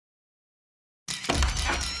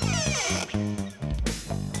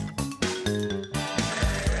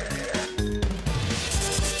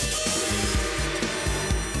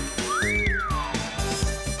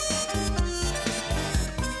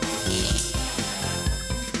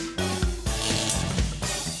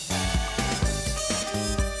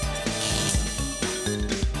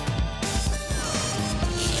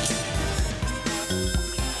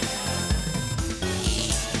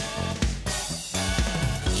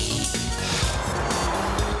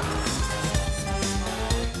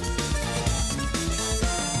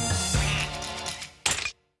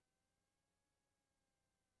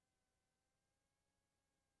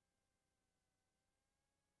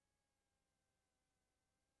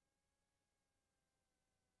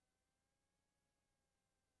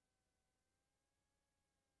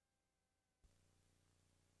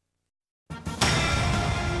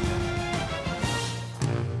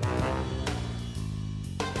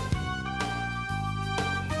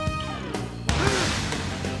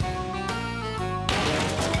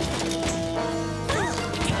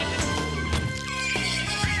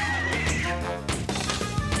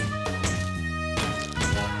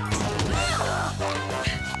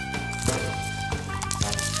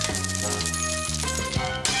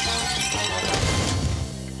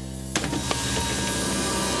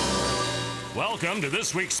Welcome to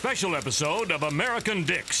this week's special episode of American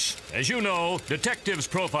Dicks. As you know, detectives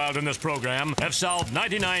profiled in this program have solved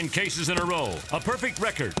 99 cases in a row, a perfect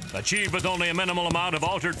record, achieved with only a minimal amount of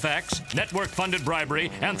altered facts, network-funded bribery,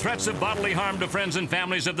 and threats of bodily harm to friends and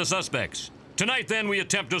families of the suspects. Tonight, then, we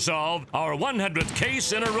attempt to solve our 100th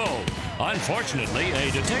case in a row. Unfortunately,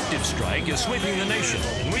 a detective strike is sweeping the nation,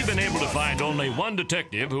 and we've been able to find only one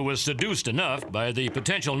detective who was seduced enough by the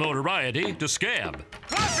potential notoriety to scab.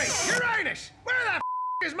 Coffee! Your Highness! Where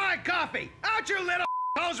the is my coffee? Out you little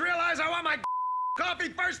hoes realize I want my coffee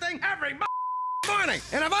first thing every morning!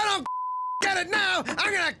 And if I don't get it now,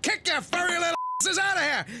 I'm gonna kick your furry little asses out of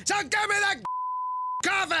here! So give me that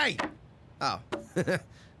coffee! Oh.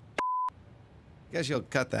 Guess you'll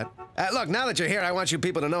cut that. Look, now that you're here, I want you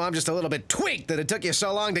people to know I'm just a little bit tweaked that it took you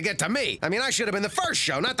so long to get to me. I mean, I should have been the first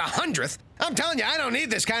show, not the 100th. I'm telling you, I don't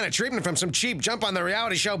need this kind of treatment from some cheap jump on the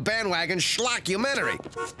reality show bandwagon schlockumentary.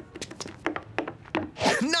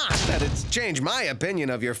 Not that it's changed my opinion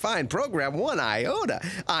of your fine program one iota.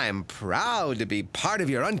 I'm proud to be part of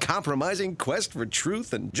your uncompromising quest for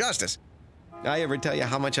truth and justice. I ever tell you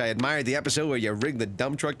how much I admired the episode where you rigged the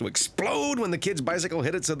dump truck to explode when the kid's bicycle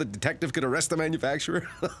hit it so the detective could arrest the manufacturer?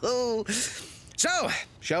 So,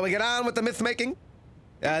 shall we get on with the myth-making?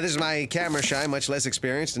 This is my camera shy, much less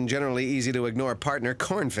experienced, and generally easy to ignore partner,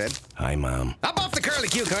 Cornfed. Hi, Mom. Up off the curly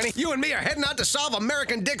Q, Carney. You and me are heading out to solve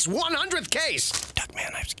American Dick's 100th case.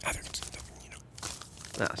 Duckman,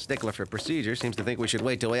 Stickler for procedure seems to think we should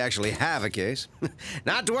wait till we actually have a case.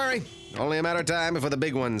 Not to worry. Only a matter of time before the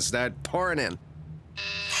big ones start pouring in.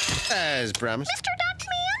 As promised. Mr.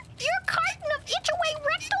 Duckman, your carton of itch-away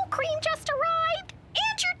rectal cream just arrived.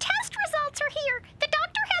 And your test results are here. The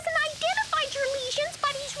doctor hasn't identified your lesions,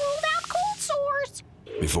 but he's ruled out cold sores.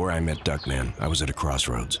 Before I met Duckman, I was at a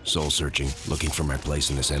crossroads, soul-searching, looking for my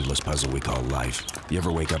place in this endless puzzle we call life. You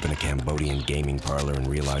ever wake up in a Cambodian gaming parlor and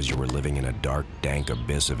realize you were living in a dark, dank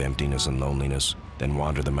abyss of emptiness and loneliness? Then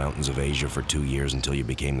wander the mountains of Asia for 2 years until you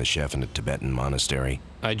became the chef in a Tibetan monastery?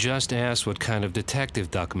 I just asked what kind of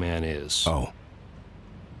detective Duckman is. Oh.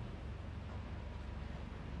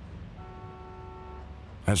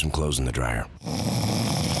 I have some clothes in the dryer.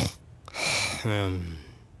 Mr.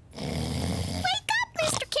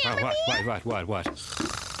 Cameraman! What?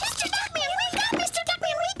 Mr. Duckman, wake up! Mr.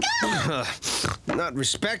 Duckman, wake up! Not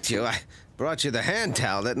respect you. I brought you the hand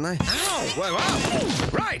towel, didn't I? Ow! Wow!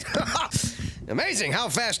 Right! Amazing how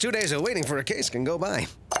fast 2 days of waiting for a case can go by.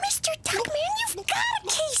 Mr. Duckman, you've got a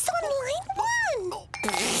case on line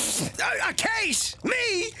 1! A case?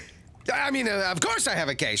 Me? I mean, of course I have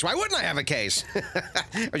a case. Why wouldn't I have a case?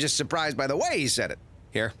 I was just surprised by the way he said it.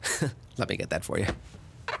 Here, let me get that for you.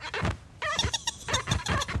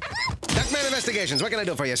 Duckman Investigations, what can I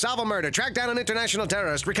do for you? Solve a murder, track down an international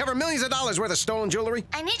terrorist, recover millions of dollars worth of stolen jewelry?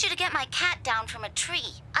 I need you to get my cat down from a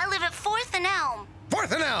tree. I live at 4th and Elm.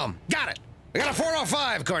 4th and Elm. Got it. We got a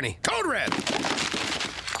 405, Courtney. Code red.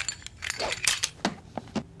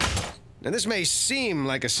 Now, this may seem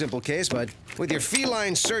like a simple case, but with your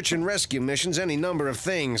feline search and rescue missions, any number of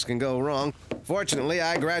things can go wrong. Fortunately,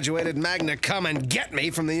 I graduated magna cum and get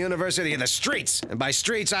me from the University of the Streets. And by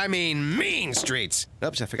streets, I mean mean streets.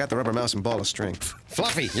 Oops, I forgot the rubber mouse and ball of string.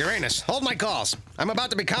 Fluffy, Uranus, hold my calls. I'm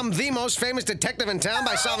about to become the most famous detective in town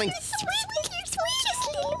by solving... Your sweetest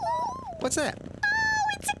little... What's that? Oh,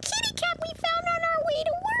 it's a kitty cat we found on our way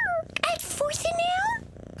to work. At 4th and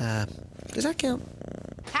Elm? Does that count?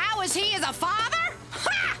 How was he as a father?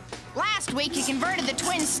 Ha! Last week he converted the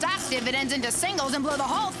twin stock dividends into singles and blew the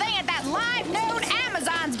whole thing at that live nude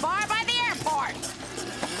Amazon's bar by the airport.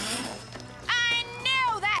 I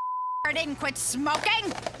knew that didn't quit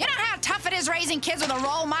smoking. You know how tough it is raising kids with a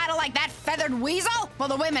role model like that feathered weasel? Well,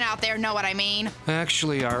 the women out there know what I mean.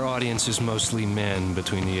 Actually, our audience is mostly men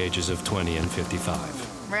between the ages of 20 and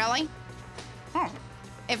 55. Really?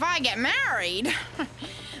 If I get married,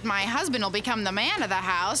 my husband will become the man of the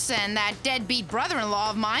house, and that deadbeat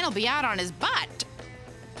brother-in-law of mine will be out on his butt.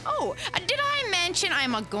 Oh, did I mention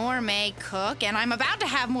I'm a gourmet cook, and I'm about to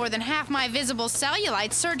have more than half my visible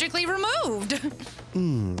cellulite surgically removed?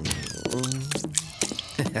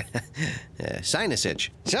 Sinus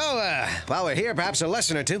itch. So, while we're here, perhaps a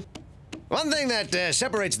lesson or two. One thing that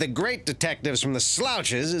separates the great detectives from the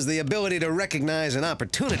slouches is the ability to recognize an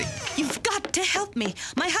opportunity. You've got to help me.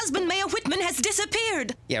 My husband, Mayor Whitman, has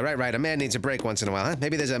disappeared. Yeah, right. A man needs a break once in a while, huh?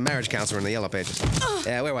 Maybe there's a marriage counselor in the Yellow Pages.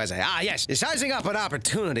 Where was I? Ah, yes. Sizing up an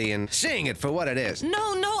opportunity and seeing it for what it is.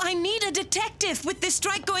 No, I need a detective. With this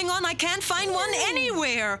strike going on, I can't find one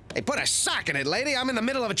anywhere. Hey, put a sock in it, lady. I'm in the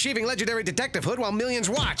middle of achieving legendary detectivehood while millions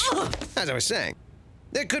watch. As I was saying,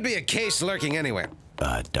 there could be a case lurking anywhere.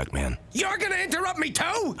 Duckman. You're gonna interrupt me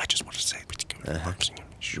too? I just want to say,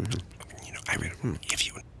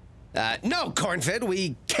 No, Cornfed,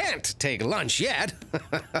 we can't take lunch yet.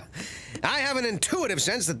 I have an intuitive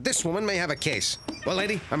sense that this woman may have a case. Well,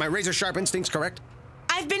 lady, are my razor-sharp instincts correct?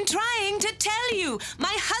 I've been trying to tell you.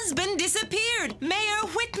 My husband disappeared. Mayor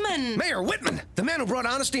Whitman. Mayor Whitman? The man who brought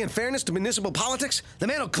honesty and fairness to municipal politics? The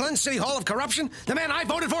man who cleansed City Hall of corruption? The man I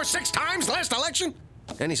voted for 6 times last election?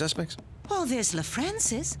 Any suspects? Well, there's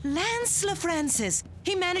LaFrancis. Lance LaFrancis.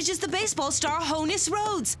 He manages the baseball star Honus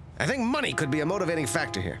Rhodes. I think money could be a motivating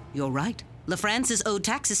factor here. You're right. LaFrancis owed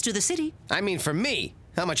taxes to the city. I mean, for me.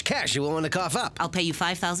 How much cash you willing to cough up? I'll pay you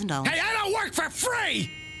 $5,000. Hey, I don't work for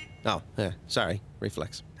free! Oh, yeah, sorry.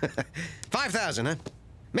 Reflex. 5,000, huh?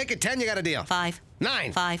 Make it 10, you got a deal. 5.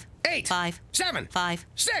 9. 5. 8. 5. 7. 5.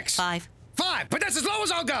 6. 5. 5. But that's as low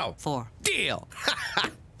as I'll go. 4. Deal.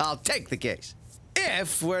 I'll take the case.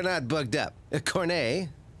 If we're not booked up. Cornet,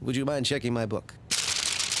 would you mind checking my book?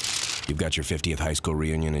 You've got your 50th high school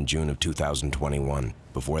reunion in June of 2021.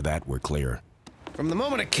 Before that, we're clear. From the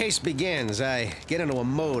moment a case begins, I get into a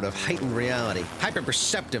mode of heightened reality,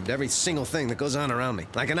 hyper-perceptive to every single thing that goes on around me.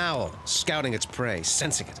 Like an owl, scouting its prey,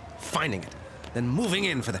 sensing it, finding it, then moving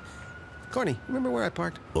in for the... Corny, remember where I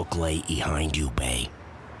parked? Book lay behind you, Bay.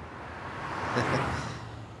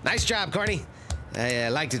 Nice job, Corny. I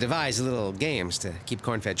like to devise little games to keep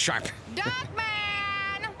Cornfed sharp. Duckman!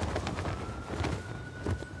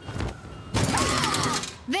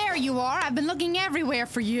 There you are. I've been looking everywhere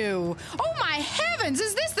for you. Oh, my heavens!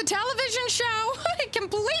 Is this the television show? It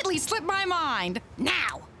completely slipped my mind.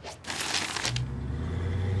 Now!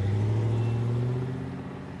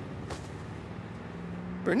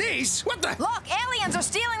 Bernice, what the... Look, aliens are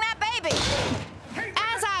stealing that baby!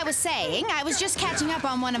 As I was saying, I was just catching up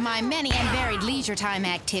on one of my many and varied leisure time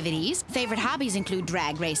activities. Favorite hobbies include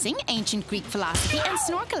drag racing, ancient Greek philosophy, and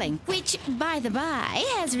snorkeling, which, by the by,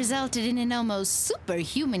 has resulted in an almost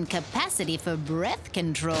superhuman capacity for breath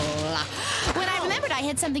control. When I remembered I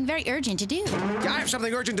had something very urgent to do. I have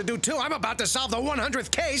something urgent to do, too. I'm about to solve the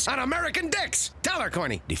 100th case on American dicks. Tell her,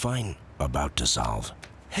 Corny. Define about to solve.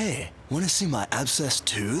 Hey, want to see my abscessed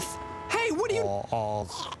tooth? Hey, what do you...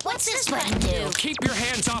 What's this button do? Keep your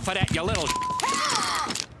hands off of that, you little...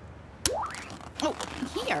 Oh,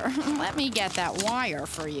 here, let me get that wire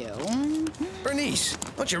for you. Bernice,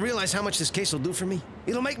 don't you realize how much this case will do for me?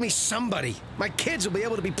 It'll make me somebody. My kids will be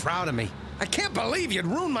able to be proud of me. I can't believe you'd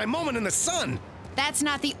ruined my moment in the sun. That's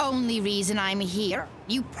not the only reason I'm here.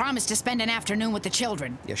 You promised to spend an afternoon with the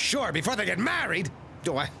children. Yeah, sure, before they get married.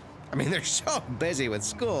 Do I? I mean, they're so busy with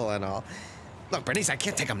school and all. Look, Bernice, I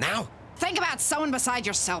can't take them now. Think about someone beside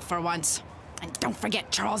yourself for once. And don't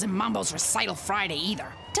forget Charles and Mambo's recital Friday either.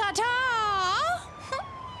 Ta-ta!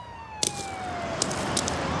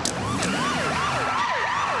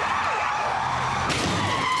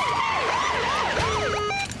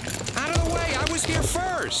 Out of the way, I was here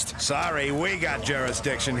first. Sorry, we got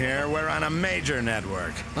jurisdiction here. We're on a major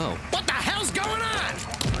network. Oh. What the hell's going on?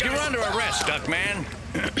 You're under arrest, Duckman.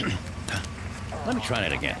 Let me try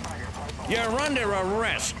that again. You're under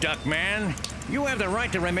arrest, Duckman. You have the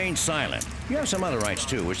right to remain silent. You have some other rights,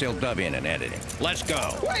 too, which they'll dub in editing. Let's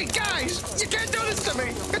go. Wait, guys! You can't do this to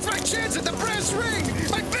me! It's my chance at the brass ring!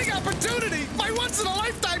 My big opportunity! My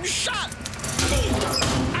once-in-a-lifetime shot!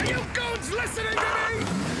 Are you goons listening to me?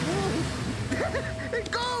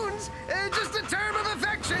 Goons! Just a term of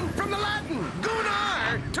affection from the Latin.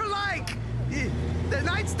 Goonar, to like. The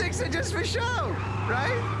nightsticks are just for show,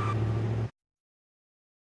 right?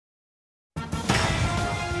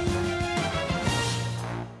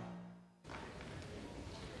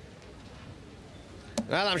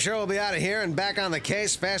 Well, I'm sure we'll be out of here and back on the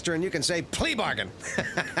case faster than you can say plea bargain.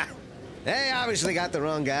 They obviously got the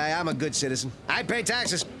wrong guy. I'm a good citizen. I pay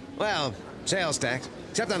taxes. Well, sales tax.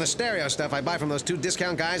 Except on the stereo stuff I buy from those 2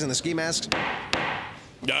 discount guys in the ski masks.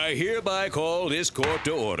 I hereby call this court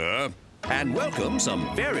to order and welcome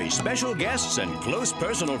some very special guests and close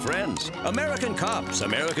personal friends. American cops,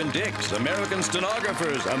 American dicks, American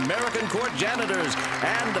stenographers, American court janitors,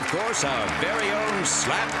 and, of course, our very own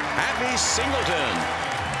Slap Happy Singleton.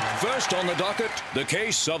 First on the docket, the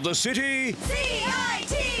case of the city...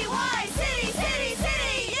 C-I-T-Y, city, city,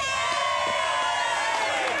 city,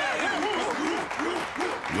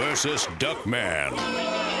 versus Duckman.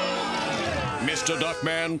 Mr.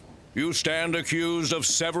 Duckman, You stand accused of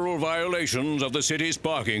several violations of the city's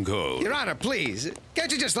parking code. Your Honor, please. Can't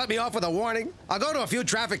you just let me off with a warning? I'll go to a few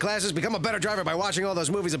traffic classes, become a better driver by watching all those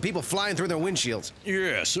movies of people flying through their windshields.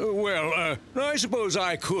 Yes, well, I suppose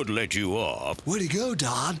I could let you off. Where'd he go,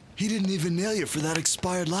 Don? He didn't even nail you for that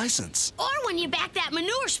expired license. Or when you backed that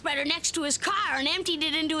manure spreader next to his car and emptied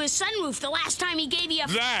it into his sunroof the last time he gave you a...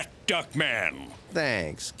 That, Duckman!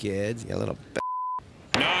 Thanks, kid, you little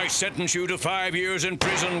I sentence you to 5 years in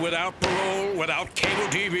prison without parole, without cable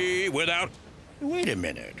TV, without... Wait a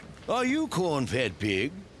minute. Are you Corn-Fed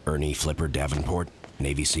Pig? Ernie Flipper Davenport,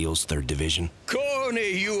 Navy SEALs, 3rd Division.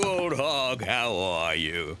 Corny, you old hog, how are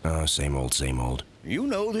you? Same old, same old. You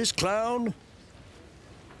know this clown?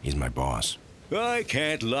 He's my boss. I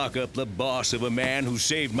can't lock up the boss of a man who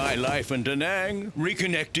saved my life in Da Nang,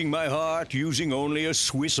 reconnecting my heart using only a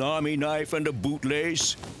Swiss Army knife and a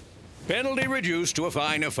bootlace. Penalty reduced to a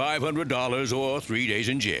fine of $500 or 3 days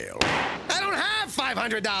in jail. I don't have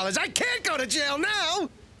 $500. I can't go to jail now.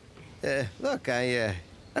 Look, I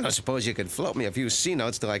don't suppose you could float me a few C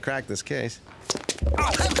notes till I crack this case.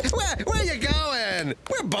 Where you going?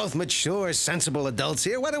 We're both mature, sensible adults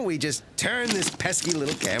here. Why don't we just turn this pesky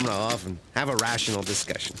little camera off and have a rational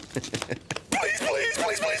discussion? Please!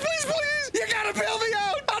 You gotta bail me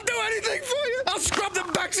out! I'll do anything for you! I'll scrub the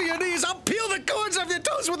backs of your knees! I'll peel the corns off your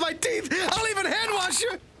toes with my teeth! I'll even hand wash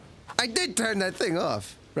you! I did turn that thing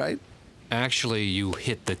off, right? Actually, you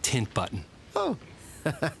hit the tint button. Oh.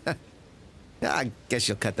 I guess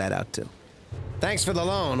you'll cut that out, too. Thanks for the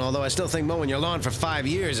loan, although I still think mowing your lawn for 5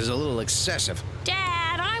 years is a little excessive.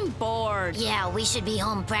 Dad, I'm bored. Yeah, we should be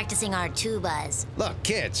home practicing our tubas. Look,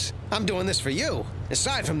 kids, I'm doing this for you.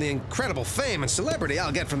 Aside from the incredible fame and celebrity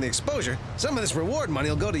I'll get from the exposure, some of this reward money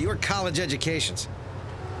will go to your college educations.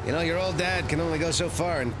 You know, your old dad can only go so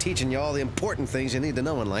far in teaching you all the important things you need to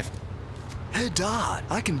know in life. Hey, Don,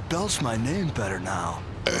 I can belch my name better now.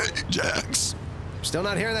 Jax. Still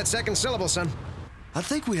not hearing that second syllable, son. I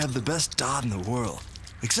think we have the best Dodd in the world.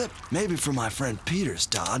 Except maybe for my friend Peter's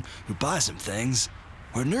Dodd, who buys him things.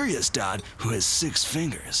 Or Nuria's Dodd, who has 6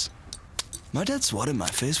 fingers. My dad swatted my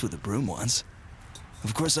face with a broom once.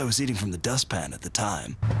 Of course, I was eating from the dustpan at the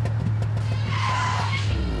time.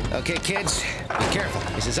 Okay, kids, be careful.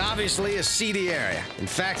 This is obviously a seedy area. In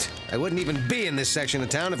fact, I wouldn't even be in this section of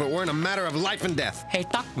town if it weren't a matter of life and death. Hey,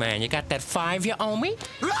 Duckman, you got that 5 you owe me?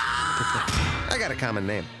 I got a common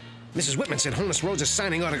name. Mrs. Whitman said Honus Rhodes is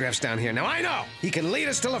signing autographs down here. Now, I know he can lead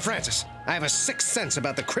us to La Francis. I have a 6th sense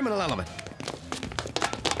about the criminal element.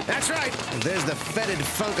 That's right. If there's the fetid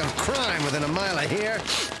funk of crime within a mile of here,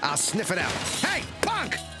 I'll sniff it out. Hey,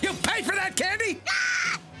 punk! You paid for that candy?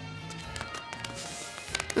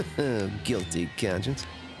 Guilty conscience.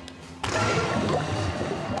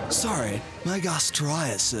 Sorry, my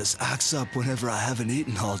gastritis acts up whenever I haven't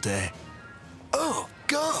eaten all day. Oh,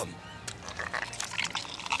 gum!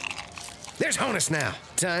 There's Honus now.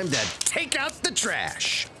 Time to take out the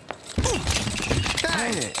trash.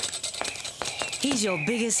 Hey. He's your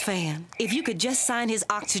biggest fan. If you could just sign his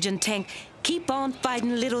oxygen tank, keep on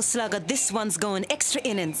fighting, little slugger. This one's going extra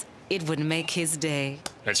innings. It would make his day.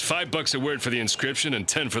 That's $5 a word for the inscription and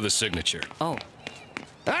 10 for the signature. Oh.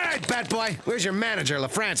 All right, Bat Boy. Where's your manager,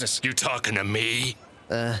 LaFrancis? You talking to me?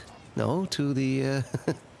 No, to the,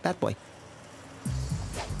 Bat Boy.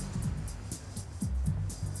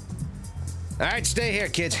 All right, stay here,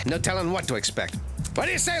 kids. No telling what to expect. What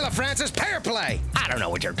do you say, LaFrancis? Pay or play? I don't know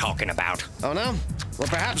what you're talking about. Oh, no? Well,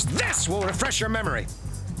 perhaps this will refresh your memory.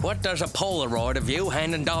 What does a Polaroid of you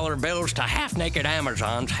handing dollar bills to half-naked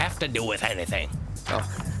Amazons have to do with anything? Oh,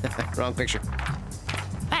 wrong picture.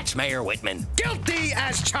 That's Mayor Whitman. Guilty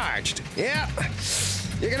as charged. Yeah.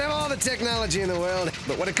 You can have all the technology in the world,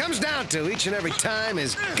 but what it comes down to each and every time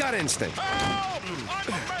is gut instinct. Help! I'm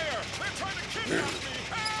the mayor! They're trying to kidnap me!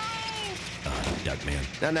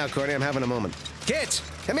 Duckman. Now, Cordy, I'm having a moment. Kids,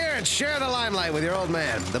 come here and share the limelight with your old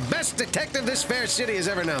man. The best detective this fair city has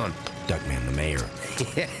ever known. Duckman the mayor.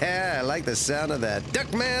 Yeah, I like the sound of that.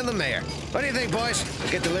 Duckman the mayor. What do you think, boys? We'll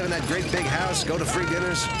get to live in that great big house, go to free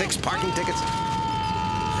dinners, fix parking tickets.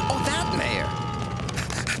 Oh, that mayor.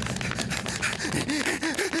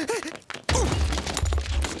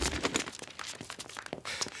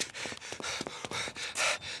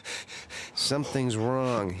 Something's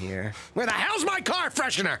wrong here. Where the hell's my car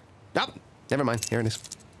freshener? Oh, never mind. Here it is.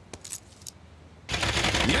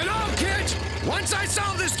 You know, kids, once I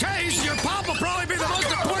solve this case, your pop will probably be the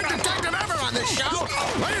most important detective ever on this show.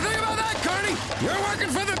 What do you think about that, Carney? You're working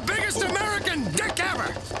for the biggest American dick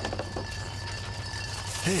ever.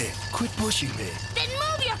 Hey, quit pushing me. Then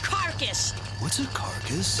move your carcass. What's a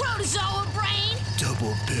carcass? Protozoa brain.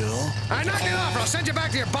 double bill. All right, knock it off or I'll send you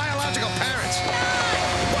back to your biological parents.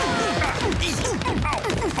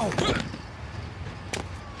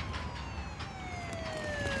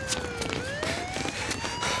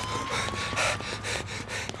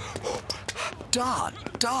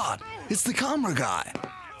 Dot, it's the camera guy.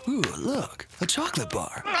 Ooh, look, a chocolate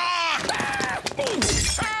bar.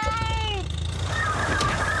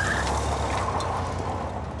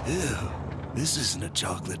 Ew, this isn't a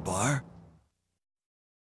chocolate bar.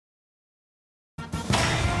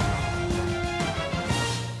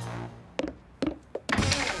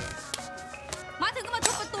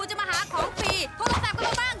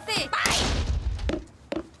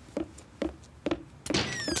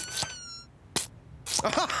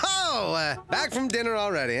 Oh, back from dinner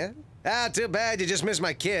already, huh? Ah, too bad you just missed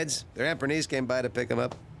my kids. Their Aunt Bernice came by to pick them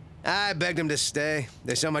up. I begged them to stay.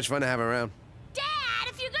 They're so much fun to have around. Dad,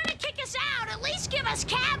 if you're gonna kick us out, at least give us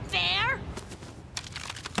cab fare.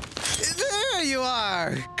 There you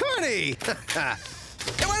are, Corny.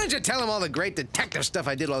 Hey, why don't you tell him all the great detective stuff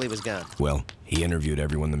I did while he was gone? Well, he interviewed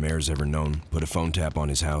everyone the mayor's ever known, put a phone tap on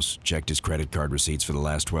his house, checked his credit card receipts for the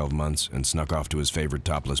last 12 months, and snuck off to his favorite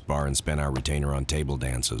topless bar and spent our retainer on table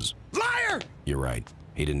dances. Liar! You're right.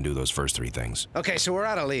 He didn't do those first 3 things. Okay, so we're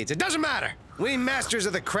out of leads. It doesn't matter. We masters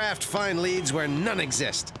of the craft find leads where none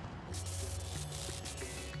exist.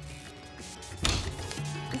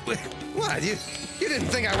 What? You didn't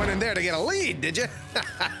think I went in there to get a lead, did you?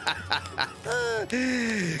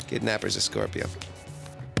 Kidnapper's a Scorpio.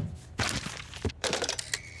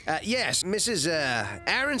 Yes, Mrs.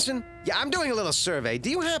 Aronson? Yeah, I'm doing a little survey. Do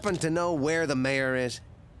you happen to know where the mayor is?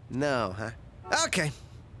 No, huh? Okay.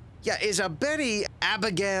 Yeah, is a Betty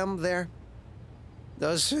Abigam there? Do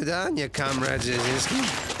Svidanya, comrades.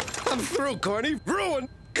 I'm through, Corny. Ruined.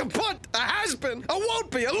 Kaput. A has-been. A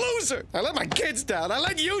won't be. A loser. I let my kids down. I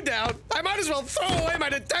let you down. I might as well throw away my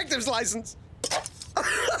detective's license. I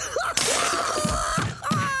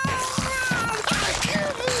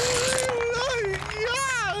can't believe it.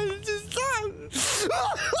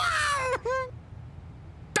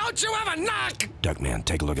 Don't you ever knock! Duckman,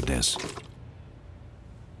 take a look at this.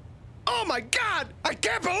 Oh my God! I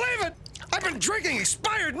can't believe it! I've been drinking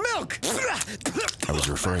expired milk! I was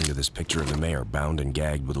referring to this picture of the mayor bound and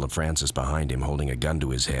gagged with LaFrancis behind him holding a gun to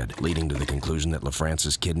his head, leading to the conclusion that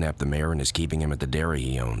LaFrancis kidnapped the mayor and is keeping him at the dairy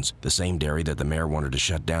he owns. The same dairy that the mayor wanted to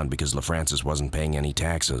shut down because LaFrancis wasn't paying any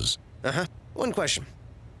taxes. Uh-huh. One question.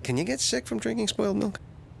 Can you get sick from drinking spoiled milk?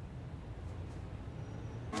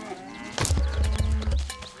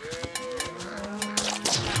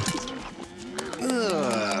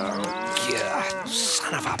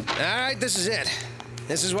 Son of a... All right, this is it.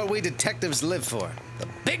 This is what we detectives live for. The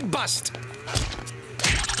big bust.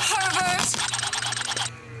 Herbert!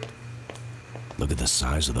 Look at the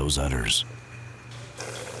size of those udders.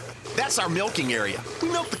 That's our milking area. We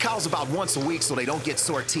milk the cows about once a week so they don't get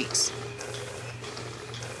sore teats.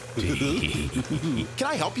 Can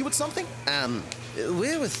I help you with something?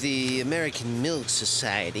 We're with the American Milk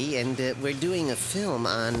Society, and we're doing a film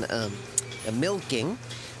on, milking.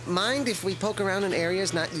 Mind if we poke around in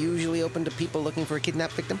areas not usually open to people looking for a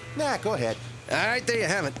kidnapped victim? Nah, go ahead. All right, there you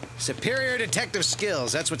have it. Superior detective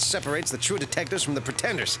skills. That's what separates the true detectives from the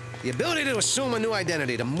pretenders. The ability to assume a new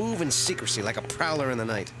identity, to move in secrecy like a prowler in the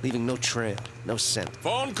night, leaving no trail, no scent.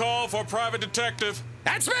 Phone call for private detective.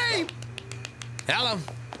 That's me! Hello.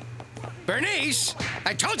 Bernice,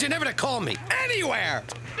 I told you never to call me. Anywhere!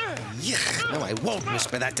 Yeah, no, I won't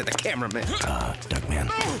whisper that to the cameraman. Duckman.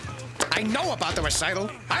 I know about the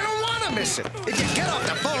recital. I don't want to miss it. If you get off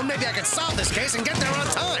the phone, maybe I can solve this case and get there on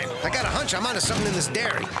time. I got a hunch I'm onto something in this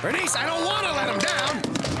dairy. Bernice, I don't want to let them down.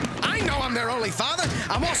 I know I'm their only father.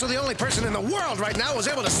 I'm also the only person in the world right now who's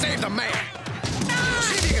able to save the mayor.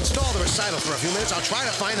 See if you can stall the recital for a few minutes. I'll try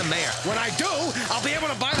to find the mayor. When I do, I'll be able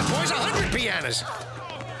to buy the boys 100 pianos.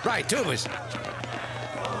 Right, tubas.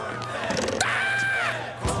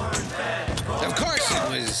 Of course, it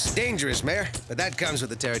was dangerous, Mayor, but that comes with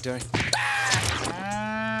the territory.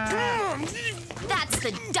 That's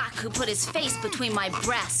the duck who put his face between my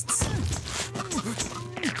breasts. Now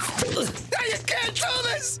you can't do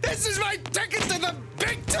this! This is my ticket to the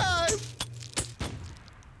big time!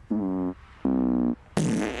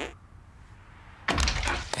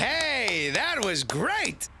 Hey, that was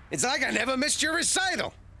great! It's like I never missed your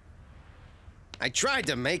recital. I tried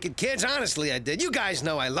to make it, kids. Honestly, I did. You guys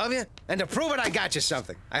know I love you. And to prove it, I got you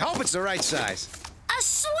something. I hope it's the right size. A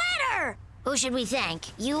sweater! Who should we thank?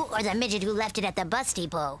 You or the midget who left it at the bus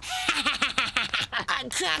depot? I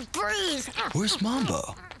can't breathe. Where's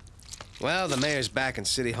Mambo? Well, the mayor's back in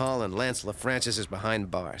City Hall, and Lance LaFrancis is behind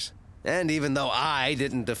bars. And even though I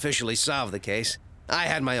didn't officially solve the case, I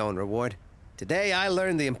had my own reward. Today, I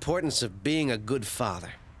learned the importance of being a good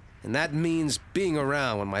father. And that means being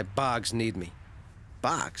around when my bogs need me.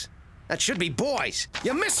 Bogs? That should be boys.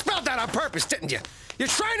 You misspelled that on purpose, didn't you? You're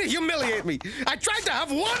trying to humiliate me. I tried to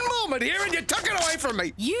have one moment here and you took it away from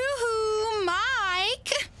me. Yoo-hoo,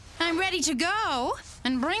 Mike. I'm ready to go.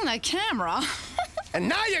 And bring the camera. And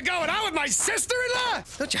now you're going out with my sister-in-law?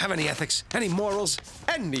 Don't you have any ethics, any morals,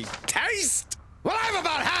 any taste? Well, I've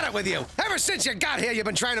about had it with you. Ever since you got here, you've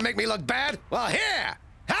been trying to make me look bad. Well, here,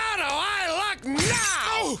 how do I look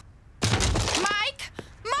now? Mike!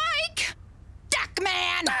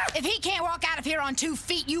 Duckman! If he can't walk out of here on 2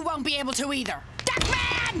 feet, you won't be able to either.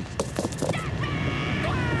 Duckman!